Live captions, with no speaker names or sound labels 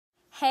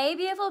Hey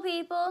beautiful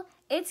people,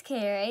 it's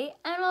Kari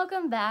and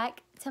welcome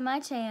back to my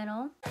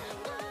channel.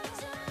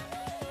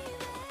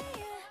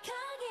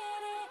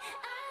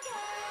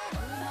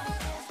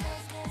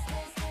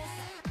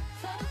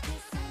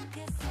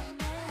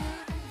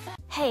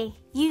 Hey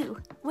you,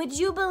 would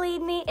you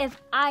believe me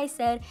if I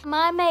said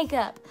my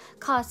makeup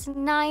costs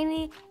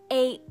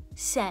 98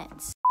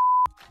 cents?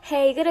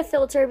 Hey, get a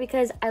filter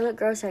because I look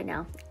gross right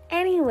now.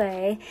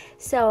 Anyway,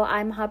 so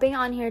I'm hopping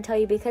on here to tell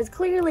you because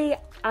clearly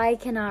I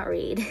cannot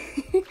read.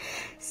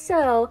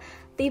 So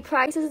the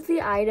prices of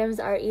the items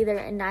are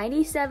either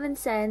 97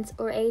 cents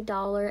or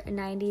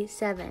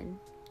 $1.97.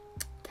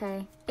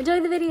 Okay, enjoy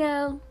the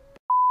video.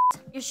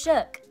 You're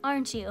shook,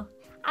 aren't you?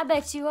 I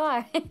bet you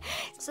are.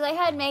 So they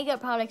had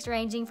makeup products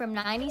ranging from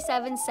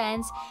 97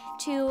 cents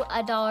to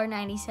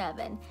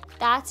 $1.97.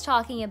 That's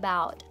talking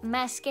about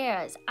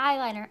mascaras,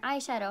 eyeliner,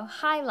 eyeshadow,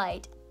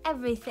 highlight,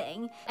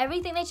 everything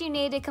that you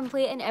need to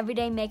complete an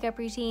everyday makeup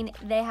routine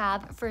they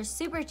have for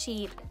super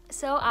cheap.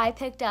 So I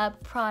picked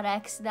up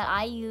products that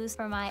I use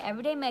for my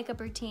everyday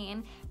makeup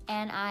routine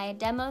and I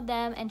demoed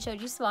them and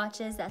showed you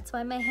swatches. That's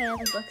why my hand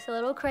looks a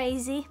little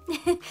crazy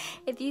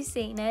if you've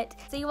seen it.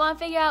 So you want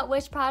to figure out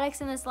which products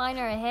in this line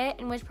are a hit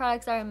and which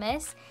products are a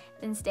miss?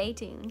 Then stay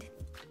tuned.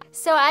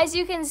 So as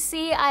you can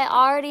see, I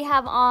already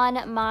have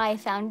on my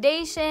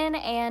foundation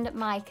and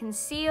my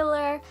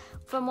concealer.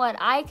 From what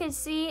I could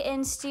see,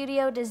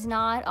 InStudio does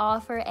not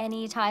offer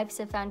any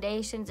types of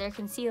foundations or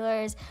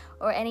concealers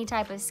or any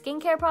type of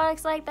skincare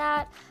products like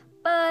that.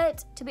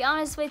 But to be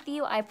honest with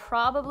you, I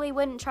probably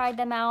wouldn't try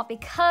them out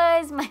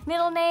because my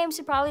middle name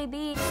should probably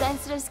be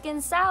Sensitive Skin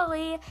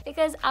Sally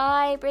because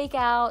I break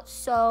out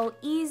so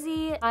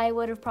easy. I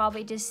would have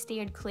probably just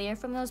steered clear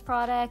from those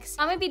products.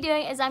 What I'm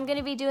going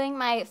to be doing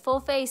my full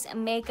face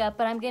makeup,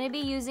 but I'm going to be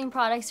using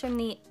products from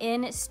the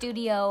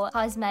InStudio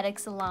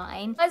Cosmetics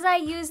line. As I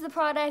use the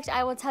product,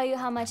 I will tell you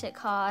how much it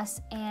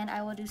costs and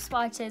I will do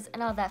swatches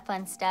and all that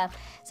fun stuff.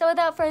 So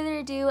without further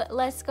ado,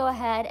 let's go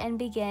ahead and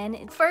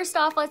begin. First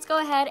off, let's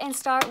go ahead and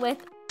start with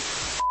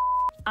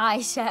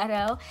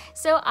eyeshadow.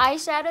 So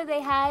eyeshadow,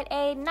 they had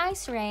a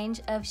nice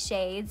range of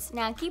shades.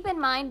 Now keep in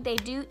mind they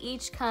do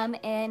each come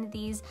in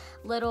these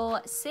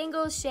little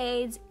single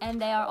shades and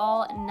they are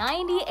all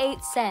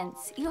 98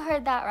 cents. You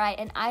heard that right,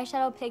 an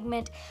eyeshadow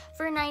pigment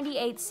for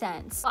 98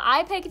 cents. So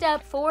I picked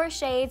up 4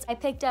 shades. I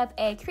picked up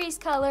a crease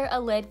color,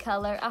 a lid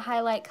color, a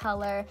highlight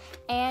color,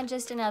 and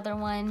just another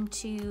one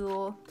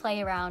to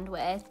play around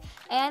with.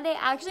 And they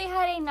actually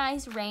had a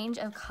nice range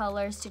of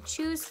colors to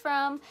choose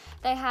from.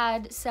 They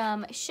had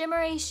some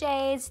shimmery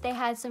shades, they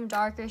had some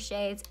darker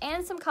shades,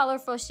 and some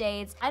colorful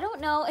shades. I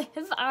don't know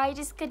if I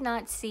just could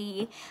not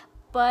see,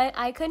 but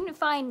I couldn't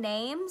find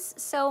names,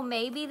 so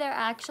maybe they're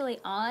actually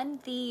on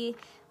the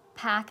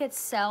pack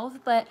itself.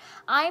 But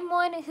I'm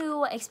one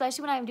who,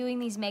 especially when I'm doing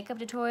these makeup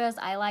tutorials,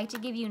 I like to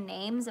give you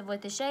names of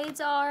what the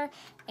shades are.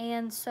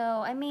 And so,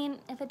 I mean,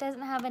 if it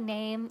doesn't have a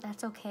name,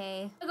 that's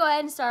okay. I'll go ahead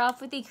and start off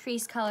with the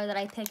crease color that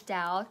I picked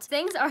out.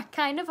 Things are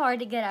kind of hard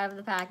to get out of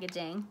the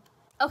packaging.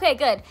 Okay,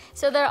 good.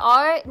 So there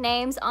are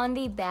names on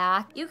the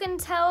back. You can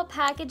tell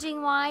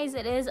packaging wise,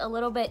 it is a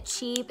little bit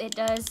cheap. It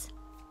does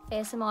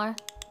ASMR.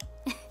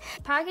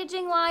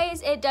 Packaging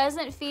wise, it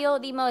doesn't feel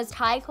the most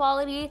high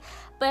quality,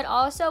 but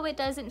also it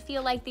doesn't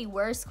feel like the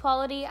worst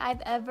quality I've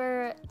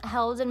ever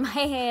held in my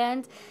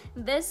hand.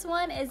 This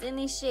one is in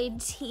the shade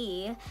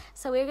T,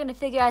 so we're gonna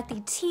figure out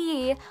the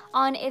T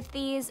on if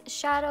these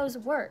shadows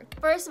work.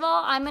 First of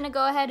all, I'm gonna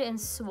go ahead and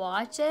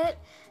swatch it.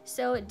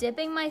 So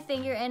dipping my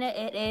finger in it,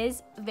 it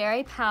is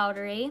very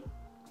powdery.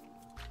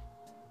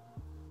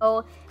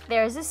 Oh,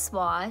 there's a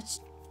swatch.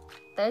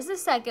 There's the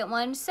second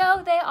one.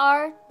 So they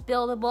are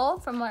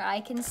buildable from what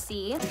I can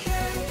see.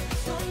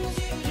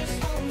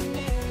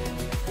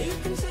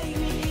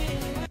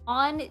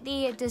 On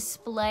the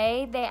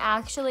display, they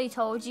actually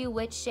told you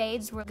which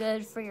shades were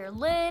good for your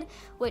lid,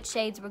 which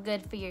shades were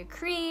good for your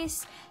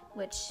crease,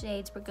 which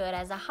shades were good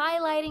as a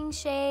highlighting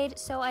shade.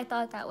 So I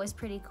thought that was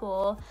pretty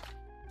cool.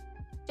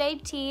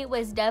 Shade T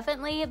was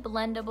definitely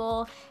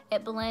blendable.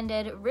 It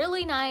blended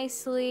really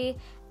nicely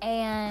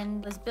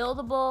and was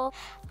buildable.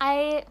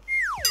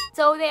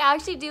 So they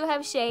actually do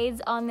have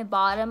shades on the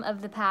bottom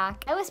of the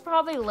pack. I was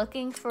probably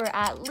looking for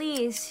at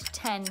least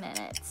 10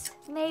 minutes.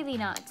 Maybe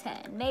not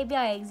 10. Maybe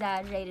I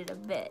exaggerated a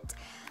bit.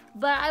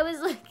 But I was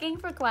looking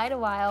for quite a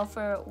while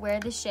for where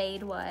the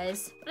shade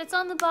was. But it's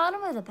on the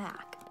bottom of the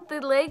pack. The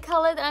lid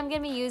color that I'm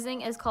going to be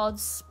using is called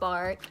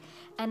Spark,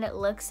 and it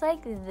looks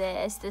like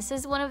this. This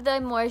is one of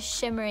the more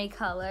shimmery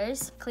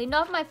colors. Cleaned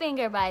off my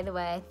finger, by the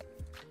way.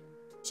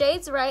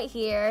 Shade's right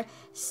here,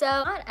 so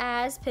not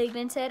as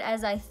pigmented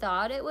as I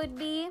thought it would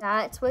be.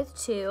 That's with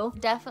 2.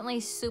 Definitely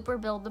super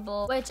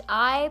buildable, which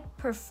I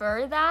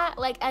prefer that.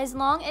 Like, as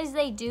long as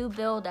they do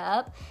build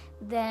up,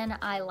 then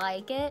I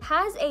like it.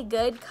 Has a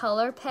good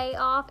color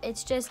payoff.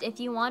 It's just if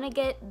you want to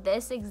get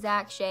this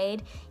exact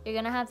shade, you're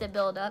gonna have to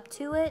build up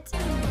to it.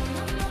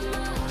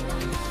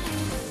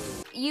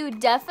 You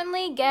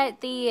definitely get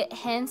the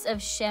hints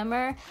of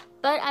shimmer,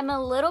 But I'm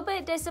a little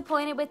bit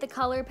disappointed with the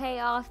color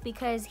payoff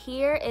because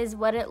here is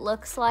what it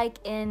looks like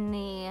in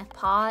the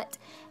pot.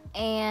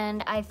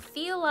 And I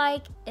feel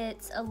like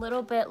it's a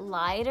little bit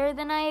lighter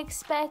than I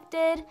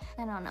expected.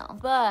 I don't know,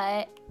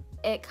 but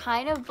it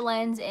kind of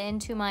blends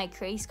into my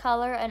crease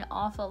color an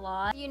awful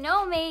lot. You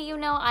know me, you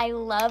know I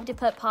love to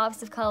put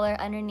pops of color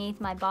underneath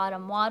my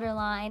bottom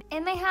waterline,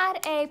 and they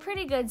had a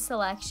pretty good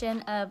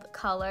selection of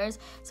colors.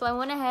 So I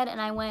went ahead and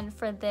I went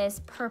for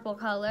this purple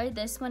color.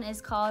 This one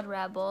is called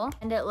Rebel,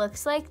 and it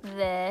looks like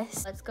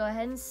this. Let's go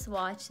ahead and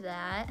swatch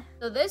that.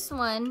 So this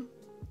one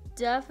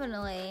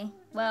definitely,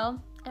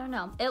 well, I don't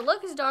know. It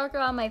looks darker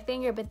on my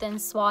finger, but then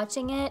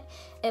swatching it,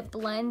 it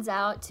blends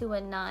out to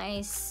a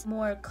nice,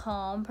 more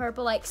calm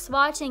purple. Like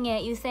swatching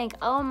it, you think,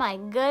 oh my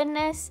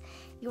goodness,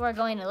 you are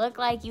going to look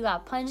like you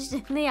got punched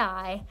in the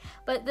eye.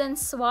 But then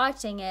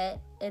swatching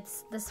it,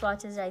 the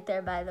swatch is right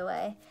there, by the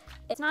way.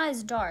 It's not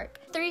as dark.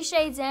 3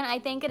 shades in, I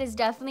think it is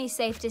definitely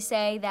safe to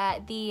say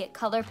that the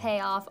color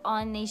payoff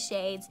on these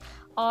shades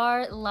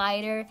are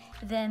lighter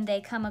than they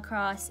come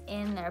across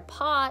in their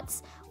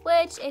pots,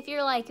 which if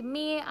you're like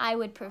me, I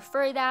would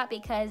prefer that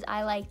because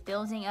I like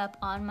building up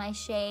on my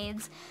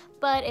shades.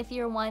 But if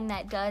you're one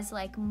that does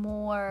like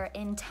more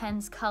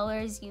intense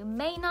colors, you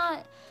may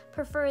not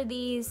prefer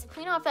these.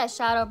 Clean off that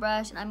shadow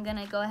brush, and I'm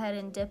gonna go ahead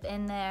and dip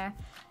in there,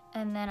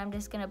 and then I'm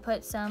just gonna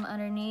put some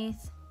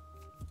underneath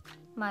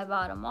my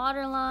bottom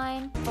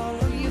waterline.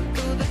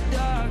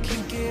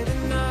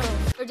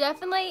 There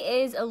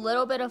definitely is a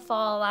little bit of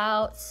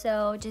fallout,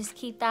 so just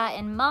keep that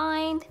in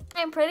mind.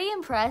 I'm pretty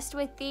impressed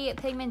with the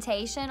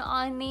pigmentation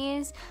on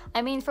these.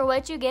 I mean, for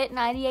what you get,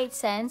 98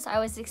 cents, I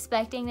was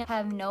expecting to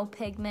have no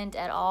pigment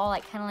at all,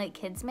 like kind of like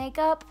kids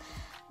makeup.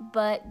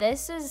 But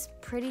this is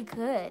pretty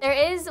good.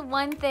 There is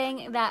one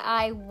thing that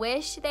I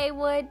wish they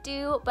would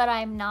do, but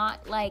I'm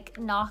not like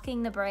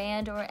knocking the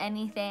brand or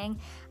anything.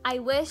 I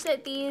wish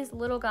that these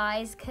little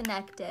guys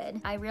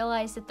connected. I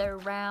realize that they're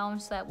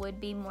round, so that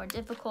would be more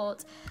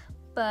difficult,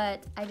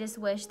 but I just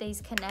wish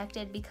these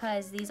connected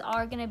because these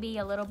are gonna be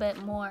a little bit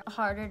more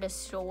harder to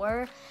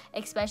store,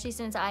 especially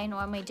since I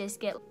normally just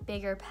get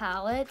bigger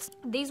palettes.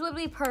 These would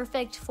be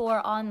perfect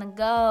for on the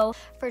go,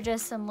 for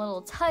just some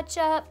little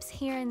touch-ups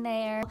here and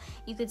there.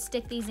 You could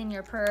stick these in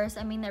your purse.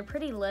 I mean, they're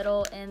pretty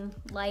little and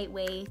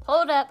lightweight.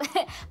 Hold up,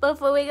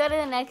 before we go to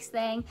the next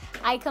thing,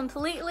 I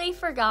completely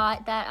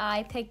forgot that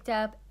I picked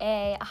up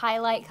a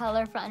highlight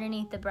color for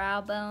underneath the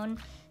brow bone.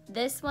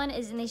 This one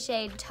is in the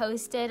shade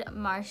Toasted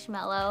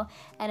Marshmallow,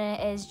 and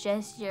it is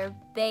just your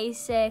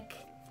basic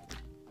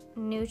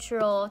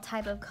neutral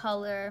type of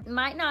color.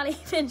 Might not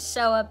even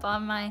show up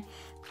on my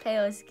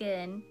pale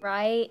skin,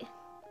 right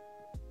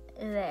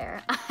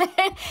there.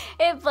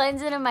 It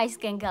blends into my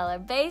skin color.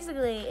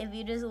 Basically, if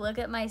you just look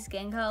at my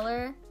skin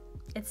color,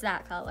 it's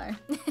that color.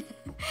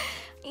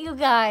 You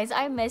guys,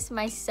 I miss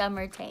my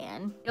summer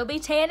tan. It'll be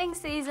tanning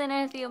season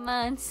in a few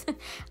months.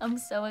 I'm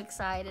so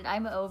excited.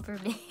 I'm over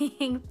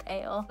being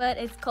pale, but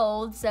it's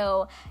cold,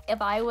 so if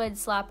I would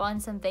slap on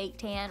some fake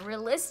tan,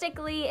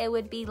 realistically, it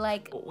would be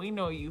like... We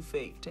know you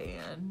fake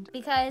tanned.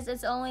 Because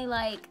it's only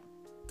like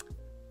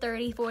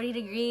 30, 40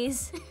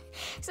 degrees.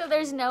 So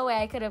there's no way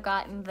I could have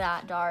gotten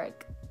that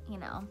dark, you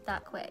know,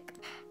 that quick.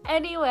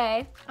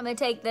 Anyway, I'm gonna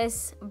take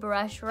this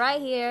brush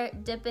right here,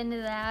 dip into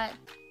that,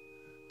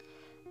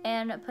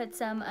 and put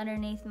some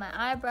underneath my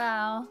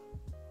eyebrow.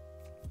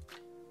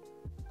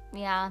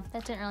 Yeah,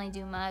 that didn't really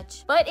do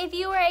much. But if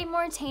you were a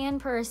more tan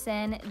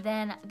person,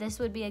 then this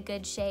would be a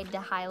good shade to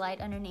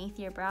highlight underneath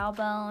your brow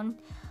bone.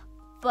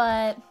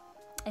 But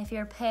if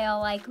you're pale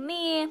like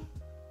me,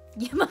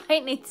 you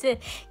might need to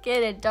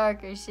get a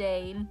darker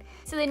shade.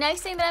 So the next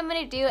thing that I'm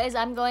gonna do is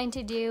I'm going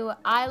to do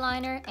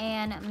eyeliner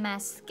and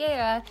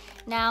mascara.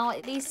 Now,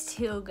 these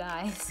two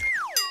guys,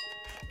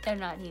 they're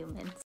not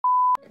humans.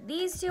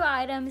 These 2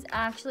 items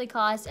actually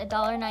cost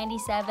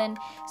 $1.97,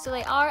 so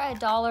they are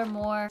 $1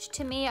 more, which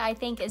to me I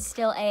think is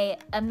still a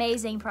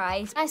amazing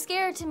price.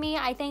 Mascara to me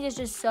I think is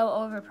just so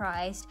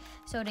overpriced,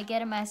 so to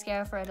get a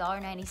mascara for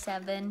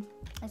 $1.97,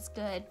 that's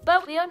good.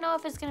 But we don't know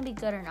if it's gonna be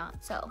good or not,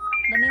 so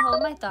let me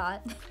hold my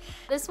thought.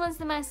 This one's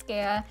the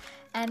mascara,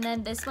 and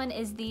then this one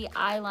is the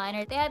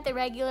eyeliner. They had the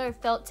regular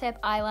felt tip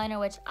eyeliner,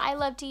 which I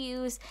love to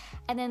use,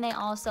 and then they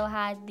also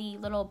had the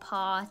little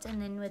pot,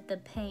 and then with the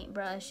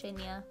paintbrush, and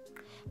you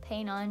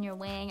paint on your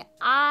wing.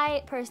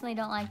 I personally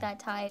don't like that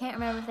type. Can't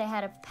remember if they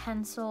had a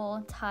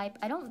pencil type.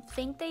 I don't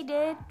think they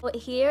did. But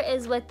here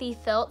is what the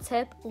felt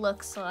tip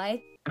looks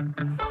like.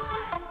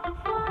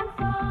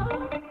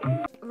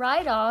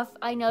 Right off,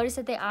 I noticed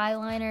that the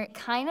eyeliner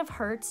kind of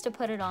hurts to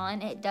put it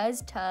on. It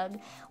does tug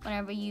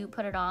whenever you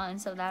put it on,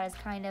 so that is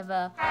kind of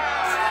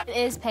it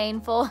is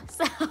painful,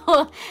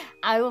 so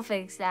I will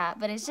fix that.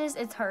 But it's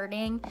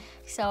hurting,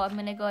 so I'm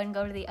gonna go ahead and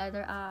go to the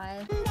other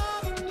eye.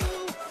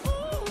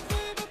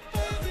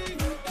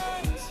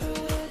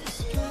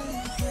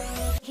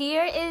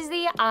 Here is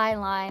the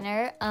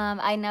eyeliner.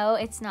 I know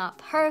it's not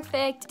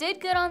perfect. Did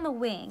good on the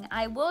wing.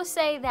 I will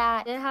say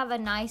that it did have a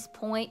nice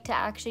point to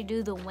actually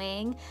do the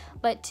wing,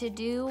 but to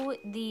do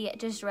the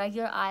just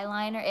regular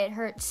eyeliner, it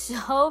hurt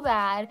so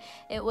bad.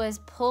 It was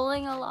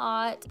pulling a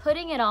lot.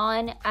 Putting it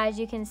on, as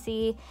you can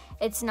see,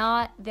 it's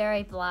not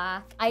very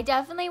black. I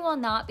definitely will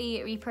not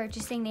be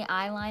repurchasing the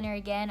eyeliner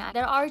again.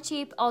 There are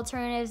cheap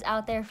alternatives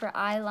out there for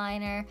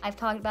eyeliner. I've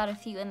talked about a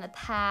few in the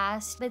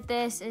past, but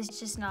this is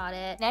just not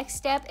it. Next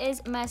step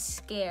is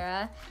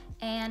mascara,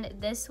 and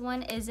this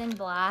one is in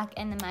black,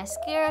 and the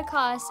mascara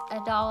costs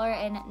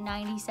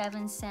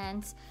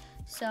 $1.97.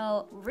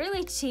 So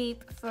really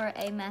cheap for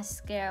a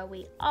mascara.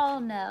 We all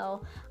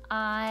know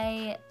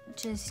I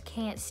just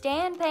can't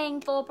stand paying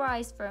full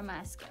price for a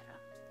mascara.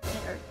 It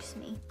irks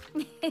me.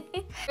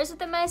 Here's what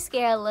the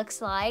mascara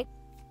looks like.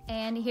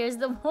 And here's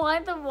the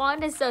wand. The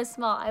wand is so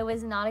small. I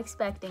was not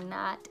expecting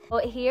that.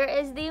 But here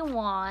is the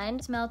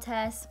wand. Smell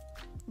test,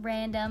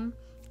 random.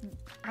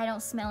 I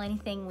don't smell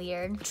anything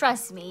weird.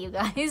 Trust me, you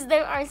guys.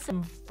 There are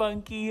some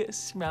funky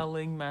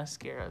smelling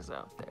mascaras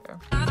out there.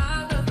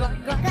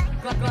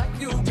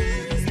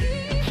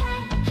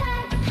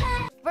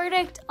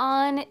 Verdict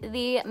on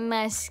the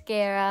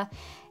mascara.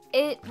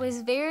 It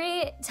was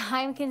very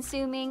time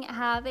consuming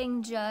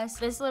having just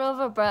this little of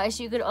a brush.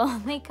 You could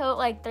only coat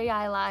like 3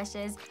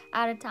 eyelashes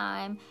at a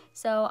time.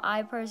 So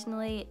I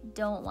personally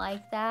don't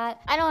like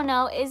that. I don't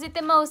know, is it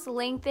the most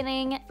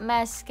lengthening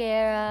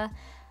mascara?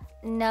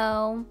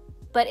 No.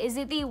 But is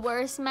it the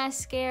worst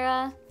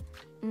mascara?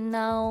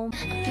 No.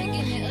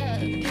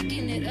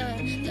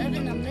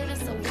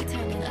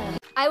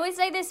 I would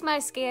say this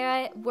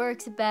mascara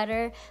works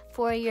better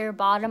for your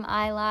bottom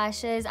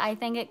eyelashes. I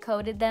think it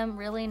coated them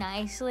really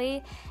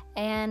nicely,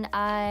 and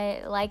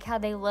I like how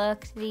they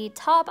looked. The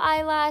top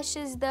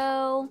eyelashes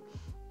though,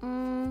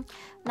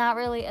 not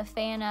really a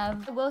fan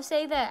of. I will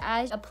say that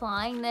as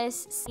applying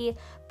this, the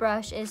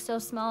brush is so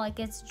small it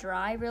gets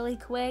dry really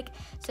quick,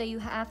 so you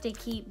have to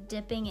keep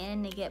dipping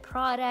in to get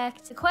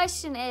product. The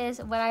question is,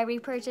 would I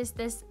repurchase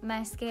this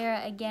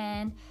mascara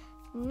again?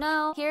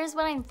 No. Here's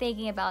what I'm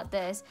thinking about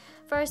this.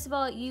 First of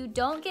all, you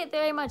don't get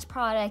very much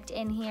product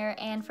in here,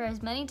 and for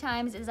as many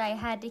times as I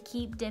had to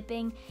keep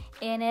dipping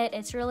in it,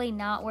 it's really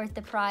not worth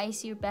the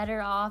price. You're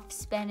better off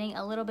spending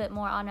a little bit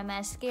more on a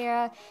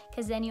mascara,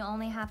 because then you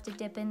only have to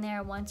dip in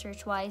there once or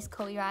twice,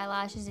 coat your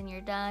eyelashes, and you're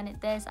done.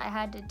 This, I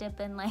had to dip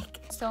in like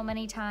so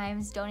many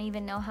times, don't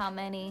even know how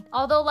many.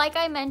 Although, like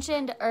I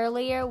mentioned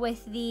earlier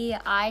with the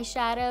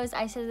eyeshadows,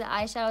 I said the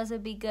eyeshadows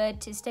would be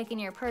good to stick in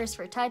your purse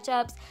for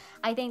touch-ups.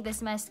 I think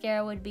this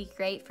mascara would be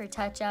great for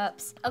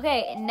touch-ups.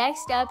 Okay,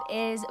 next up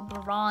is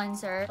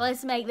bronzer.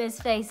 Let's make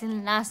this face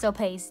not so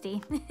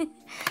pasty.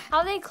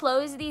 How they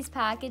close these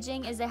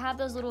packaging is they have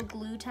those little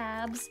glue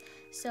tabs,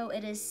 so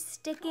it is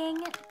sticking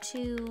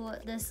to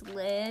this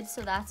lid,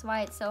 so that's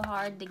why it's so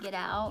hard to get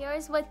out.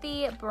 Here's what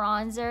the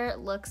bronzer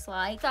looks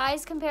like.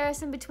 Size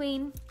comparison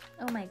between,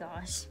 oh my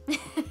gosh,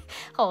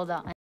 hold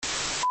on.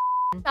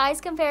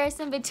 Size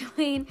comparison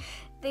between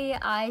the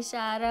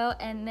eyeshadow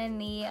and then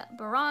the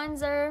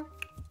bronzer.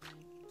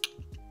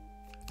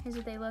 Here's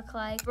what they look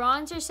like.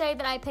 Bronzer shade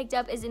that I picked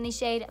up is in the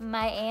shade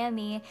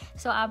Miami,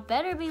 so I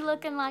better be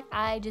looking like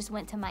I just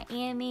went to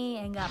Miami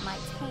and got my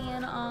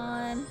tan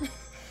on. I'm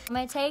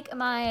gonna take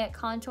my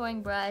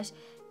contouring brush,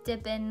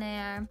 dip in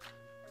there,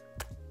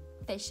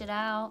 fish it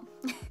out.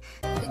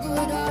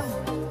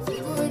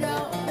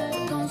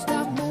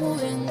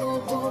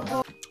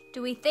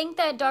 Do we think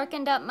that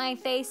darkened up my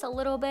face a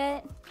little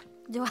bit?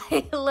 Do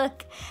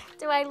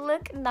I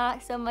look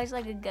not so much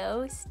like a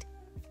ghost?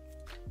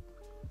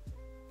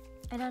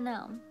 I don't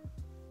know.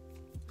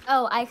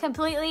 Oh,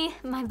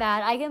 my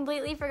bad. I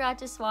completely forgot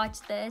to swatch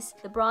this.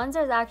 The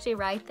bronzer is actually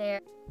right there.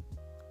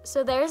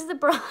 So there's the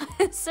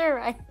bronzer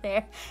right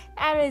there.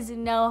 That is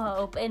no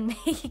hope in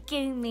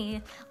making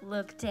me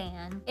look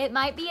tan. It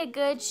might be a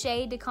good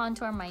shade to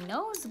contour my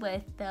nose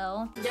with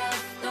though.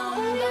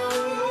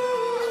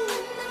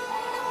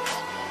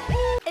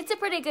 It's a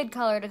pretty good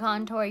color to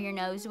contour your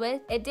nose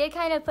with. It did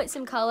kind of put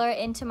some color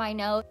into my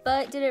nose,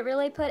 but did it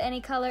really put any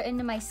color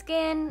into my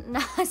skin?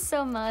 Not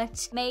so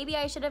much. Maybe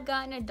I should have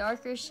gotten a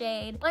darker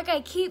shade. Like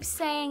I keep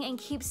saying and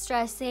keep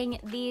stressing,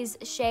 these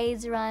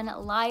shades run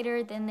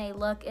lighter than they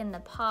look in the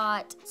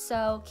pot,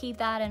 so keep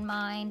that in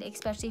mind,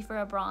 especially for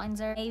a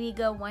bronzer. Maybe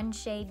go one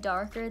shade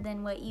darker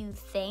than what you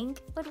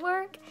think would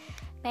work.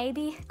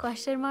 Maybe,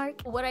 question mark.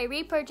 Would I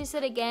repurchase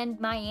it again?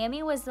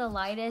 Miami was the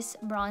lightest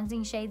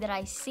bronzing shade that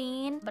I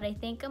seen, but I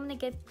think I'm gonna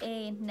get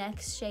a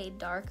next shade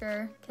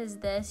darker because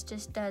this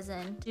just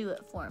doesn't do it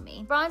for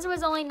me. Bronzer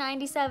was only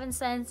 97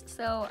 cents,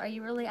 so are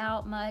you really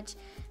out much?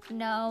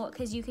 No,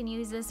 because you can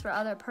use this for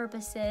other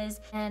purposes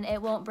and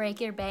it won't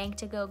break your bank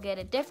to go get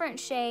a different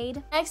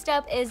shade. Next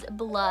up is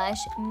blush.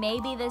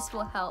 Maybe this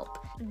will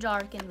help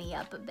darken me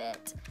up a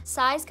bit.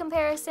 Size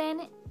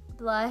comparison,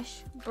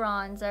 blush,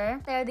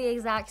 bronzer. They're the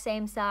exact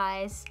same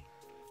size.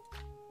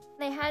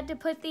 They had to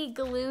put the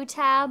glue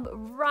tab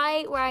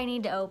right where I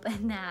need to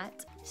open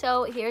that.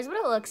 So here's what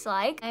it looks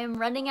like. I'm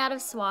running out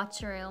of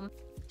swatch room.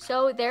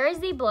 So there is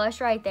the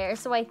blush right there.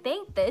 So I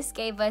think this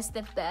gave us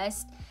the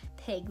best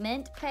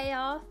pigment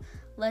payoff.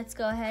 Let's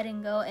go ahead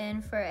and go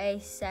in for a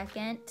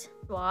second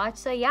Swatch.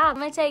 So yeah, I'm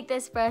gonna take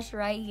this brush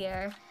right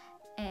here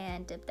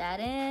and dip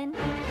that in.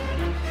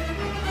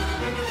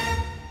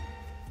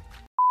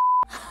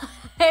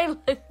 I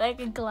look like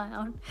a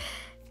clown.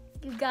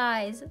 You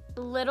guys,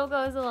 little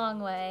goes a long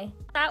way.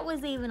 That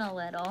was even a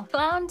little.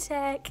 Clown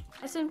tech.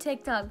 That's from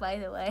TikTok, by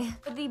the way.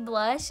 The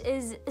blush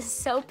is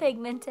so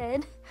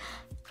pigmented.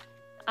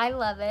 I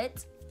love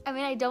it. I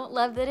mean, I don't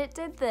love that it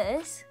did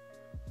this.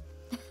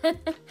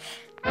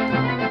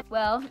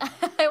 Well,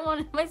 I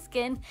wanted my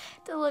skin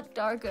to look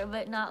darker,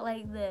 but not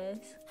like this.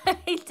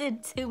 I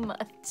did too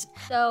much.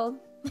 So,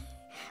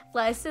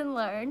 lesson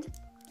learned.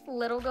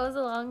 Little goes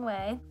a long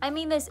way. I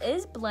mean, this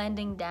is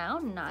blending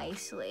down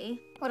nicely.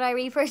 Would I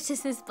repurchase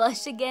this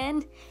blush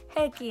again?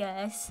 Heck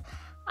yes.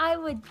 I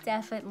would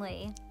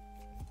definitely.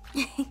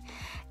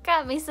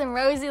 Got me some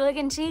rosy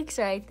looking cheeks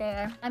right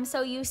there. I'm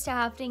so used to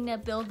having to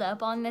build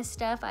up on this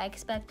stuff. I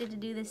expected to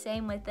do the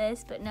same with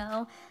this, but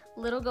no.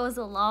 Little goes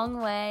a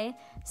long way.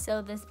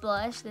 So this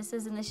blush, this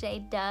is in the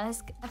shade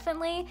Dusk.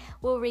 Definitely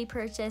will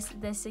repurchase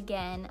this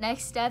again.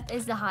 Next step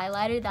is the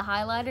highlighter. The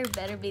highlighter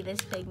better be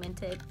this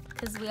pigmented,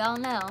 because we all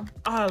know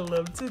I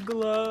love to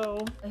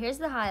glow. Here's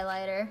the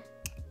highlighter,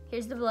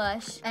 here's the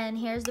blush, and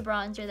here's the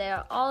bronzer. They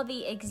are all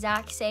the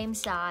exact same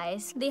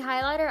size. The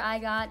highlighter I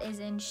got is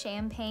in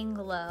Champagne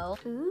Glow.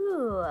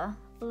 Ooh,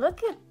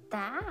 look at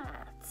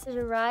that. It's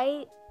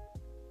right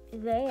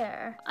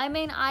there. I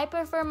mean, I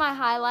prefer my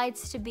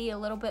highlights to be a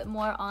little bit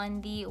more on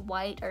the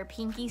white or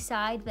pinky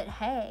side, but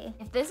hey,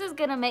 if this is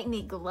gonna make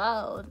me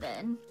glow,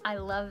 then I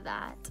love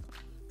that.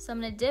 So I'm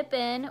gonna dip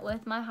in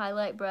with my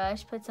highlight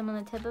brush, put some on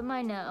the tip of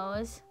my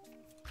nose.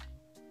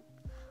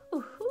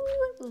 Ooh,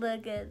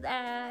 look at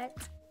that.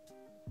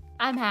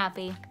 I'm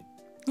happy.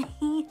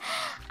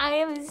 I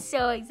am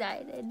so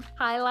excited.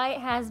 Highlight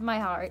has my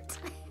heart.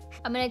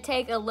 I'm gonna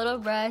take a little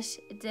brush,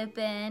 dip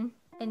in,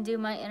 and do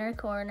my inner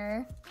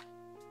corner.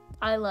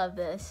 I love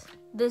this.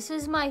 This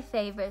is my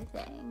favorite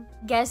thing.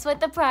 Guess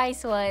what the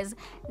price was?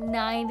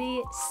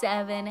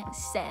 97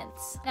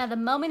 cents. Now the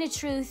moment of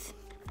truth,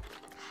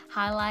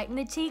 highlighting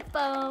the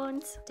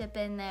cheekbones. Dip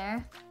in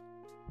there.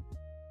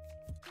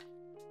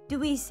 Do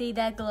we see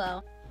that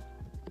glow?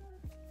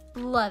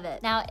 Love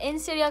it. Now,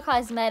 InStudio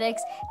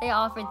Cosmetics, they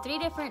offered 3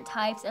 different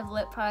types of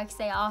lip products.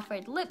 They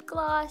offered lip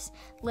gloss,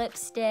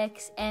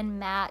 lipsticks, and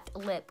matte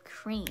lip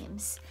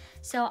creams.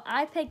 So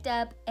I picked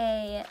up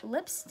a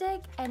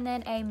lipstick and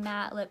then a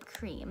matte lip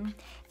cream.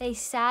 They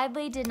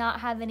sadly did not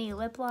have any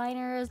lip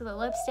liners. The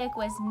lipstick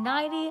was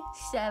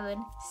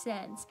 97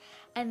 cents.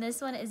 And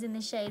this one is in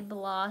the shade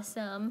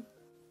Blossom.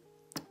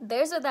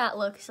 There's what that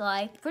looks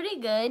like.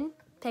 Pretty good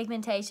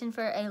pigmentation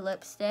for a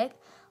lipstick.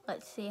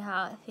 Let's see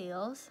how it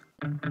feels.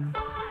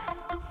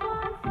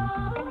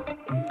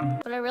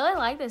 But I really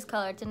like this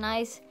color. It's a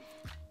nice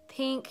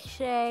pink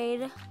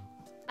shade.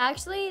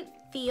 Actually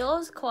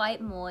feels quite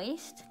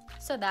moist,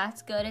 so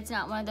that's good. It's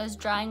not one of those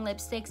drying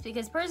lipsticks,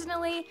 because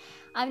personally,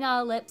 I'm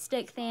not a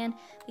lipstick fan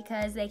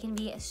because they can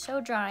be so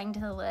drying to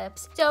the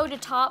lips. So to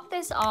top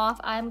this off,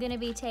 I'm gonna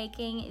be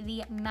taking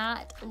the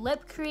matte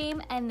lip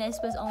cream, and this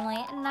was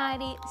only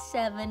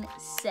 97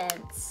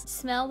 cents.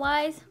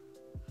 Smell-wise,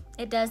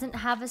 it doesn't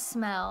have a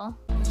smell.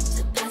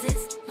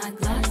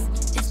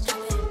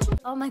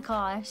 Oh my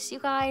gosh, you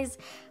guys,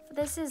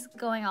 this is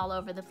going all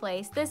over the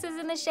place. This is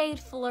in the shade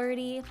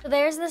Flirty. So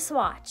there's the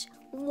swatch.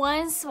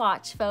 One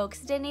swatch,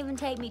 folks. Didn't even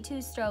take me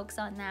 2 strokes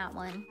on that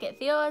one. It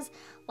feels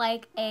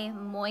like a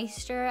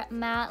moisture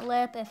matte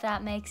lip, if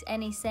that makes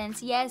any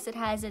sense. Yes, it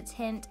has its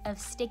hint of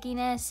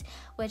stickiness,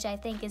 which I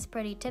think is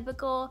pretty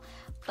typical,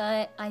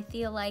 but I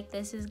feel like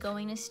this is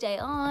going to stay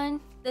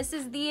on. This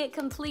is the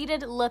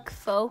completed look,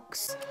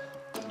 folks.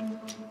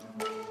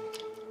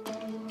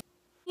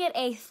 Get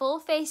a full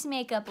face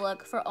makeup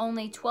look for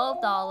only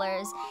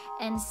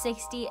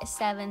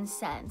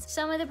 $12.67.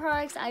 Some of the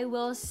products, I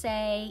will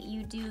say,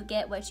 you do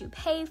get what you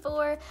pay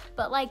for,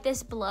 but like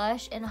this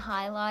blush and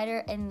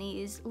highlighter and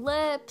these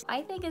lips,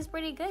 I think is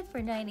pretty good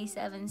for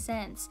 97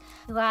 cents.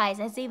 You guys,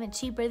 that's even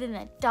cheaper than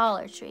a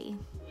Dollar Tree.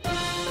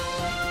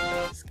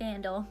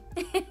 Scandal.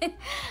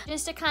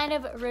 Just to kind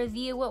of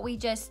review what we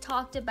just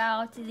talked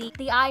about, the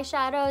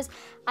eyeshadows,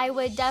 I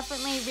would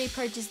definitely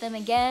repurchase them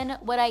again.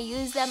 Would I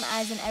use them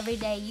as an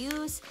everyday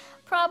use?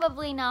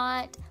 Probably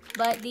not,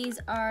 but these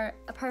are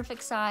a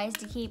perfect size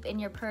to keep in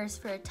your purse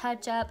for a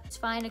touch-up.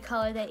 Just find a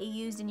color that you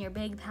used in your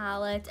big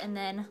palette and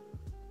then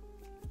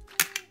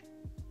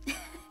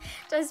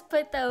just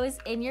put those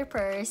in your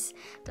purse.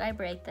 Did I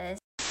break this?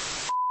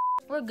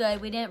 We're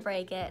good, we didn't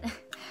break it.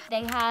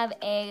 They have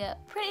a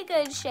pretty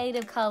good shade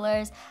of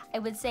colors. I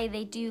would say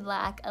they do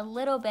lack a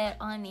little bit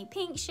on the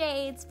pink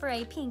shades for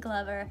a pink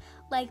lover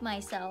like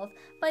myself,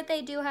 but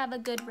they do have a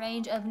good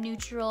range of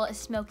neutral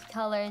smoky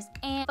colors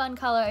and fun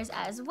colors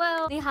as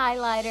well. The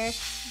highlighter,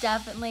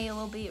 definitely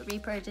will be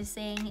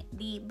repurchasing.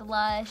 The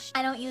blush,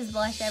 I don't use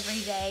blush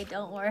every day,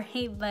 don't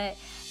worry, but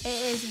it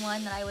is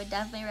one that I would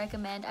definitely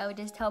recommend. I would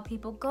just tell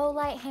people, go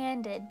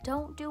light-handed.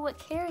 Don't do what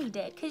Kari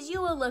did, because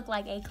you will look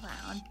like a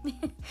clown.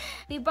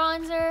 The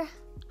bronzer,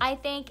 I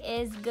think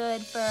is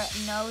good for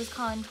nose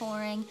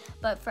contouring,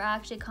 but for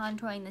actually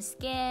contouring the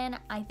skin,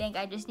 I think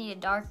I just need a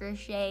darker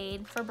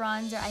shade. For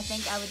bronzer, I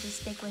think I would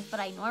just stick with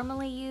what I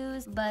normally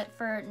use, but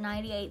for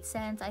 98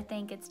 cents, I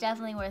think it's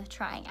definitely worth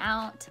trying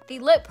out. The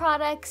lip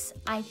products,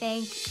 I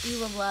think you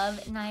will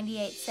love.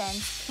 98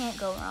 cents, can't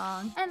go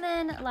wrong. And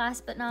then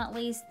last but not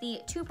least,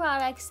 the two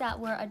products that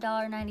were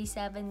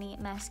 $1.97,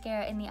 the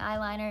mascara and the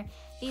eyeliner.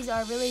 These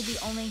are really the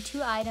only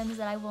two items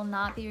that I will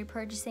not be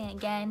repurchasing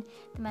again.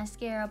 The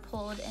mascara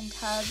pulled and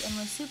tugged and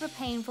was super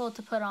painful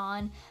to put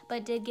on,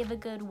 but did give a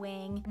good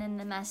wing. And then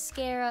the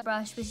mascara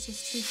brush was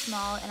just too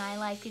small, and I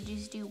like to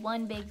just do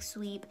one big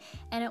sweep,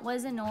 and it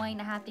was annoying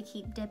to have to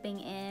keep dipping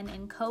in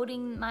and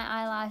coating my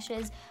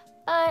eyelashes.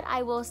 But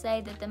I will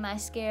say that the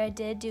mascara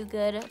did do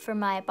good for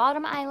my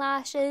bottom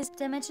eyelashes.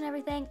 Did I mention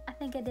everything? I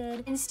think I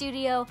did.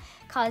 InStudio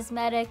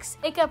Cosmetics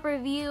makeup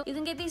review. You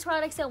can get these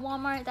products at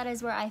Walmart. That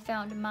is where I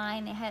found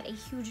mine. They had a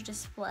huge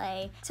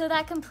display. So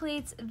that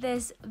completes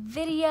this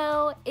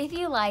video. If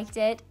you liked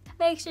it,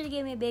 make sure to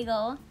give me a big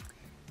ol'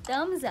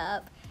 thumbs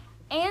up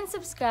and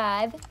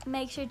subscribe.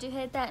 Make sure to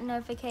hit that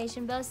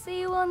notification bell so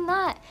you will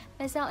not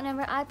miss out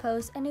whenever I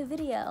post a new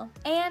video.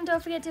 And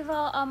don't forget to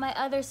follow all my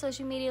other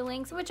social media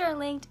links, which are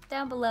linked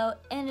down below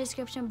in the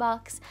description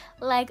box,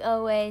 like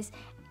always.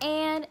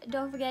 And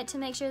don't forget to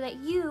make sure that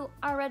you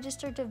are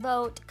registered to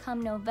vote come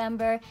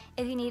November.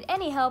 If you need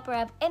any help or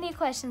have any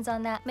questions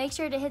on that, make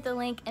sure to hit the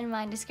link in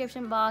my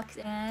description box.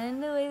 And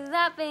with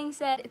that being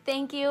said,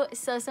 thank you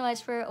so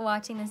much for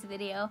watching this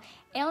video.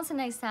 And until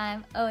next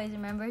time, always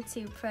remember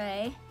to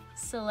pray,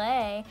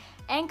 slay,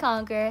 and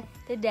conquer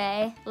the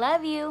day.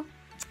 Love you.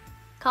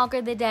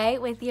 Conquer the day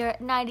with your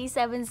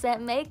 97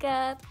 cent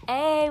makeup.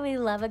 Hey, we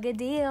love a good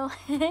deal.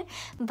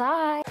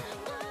 Bye.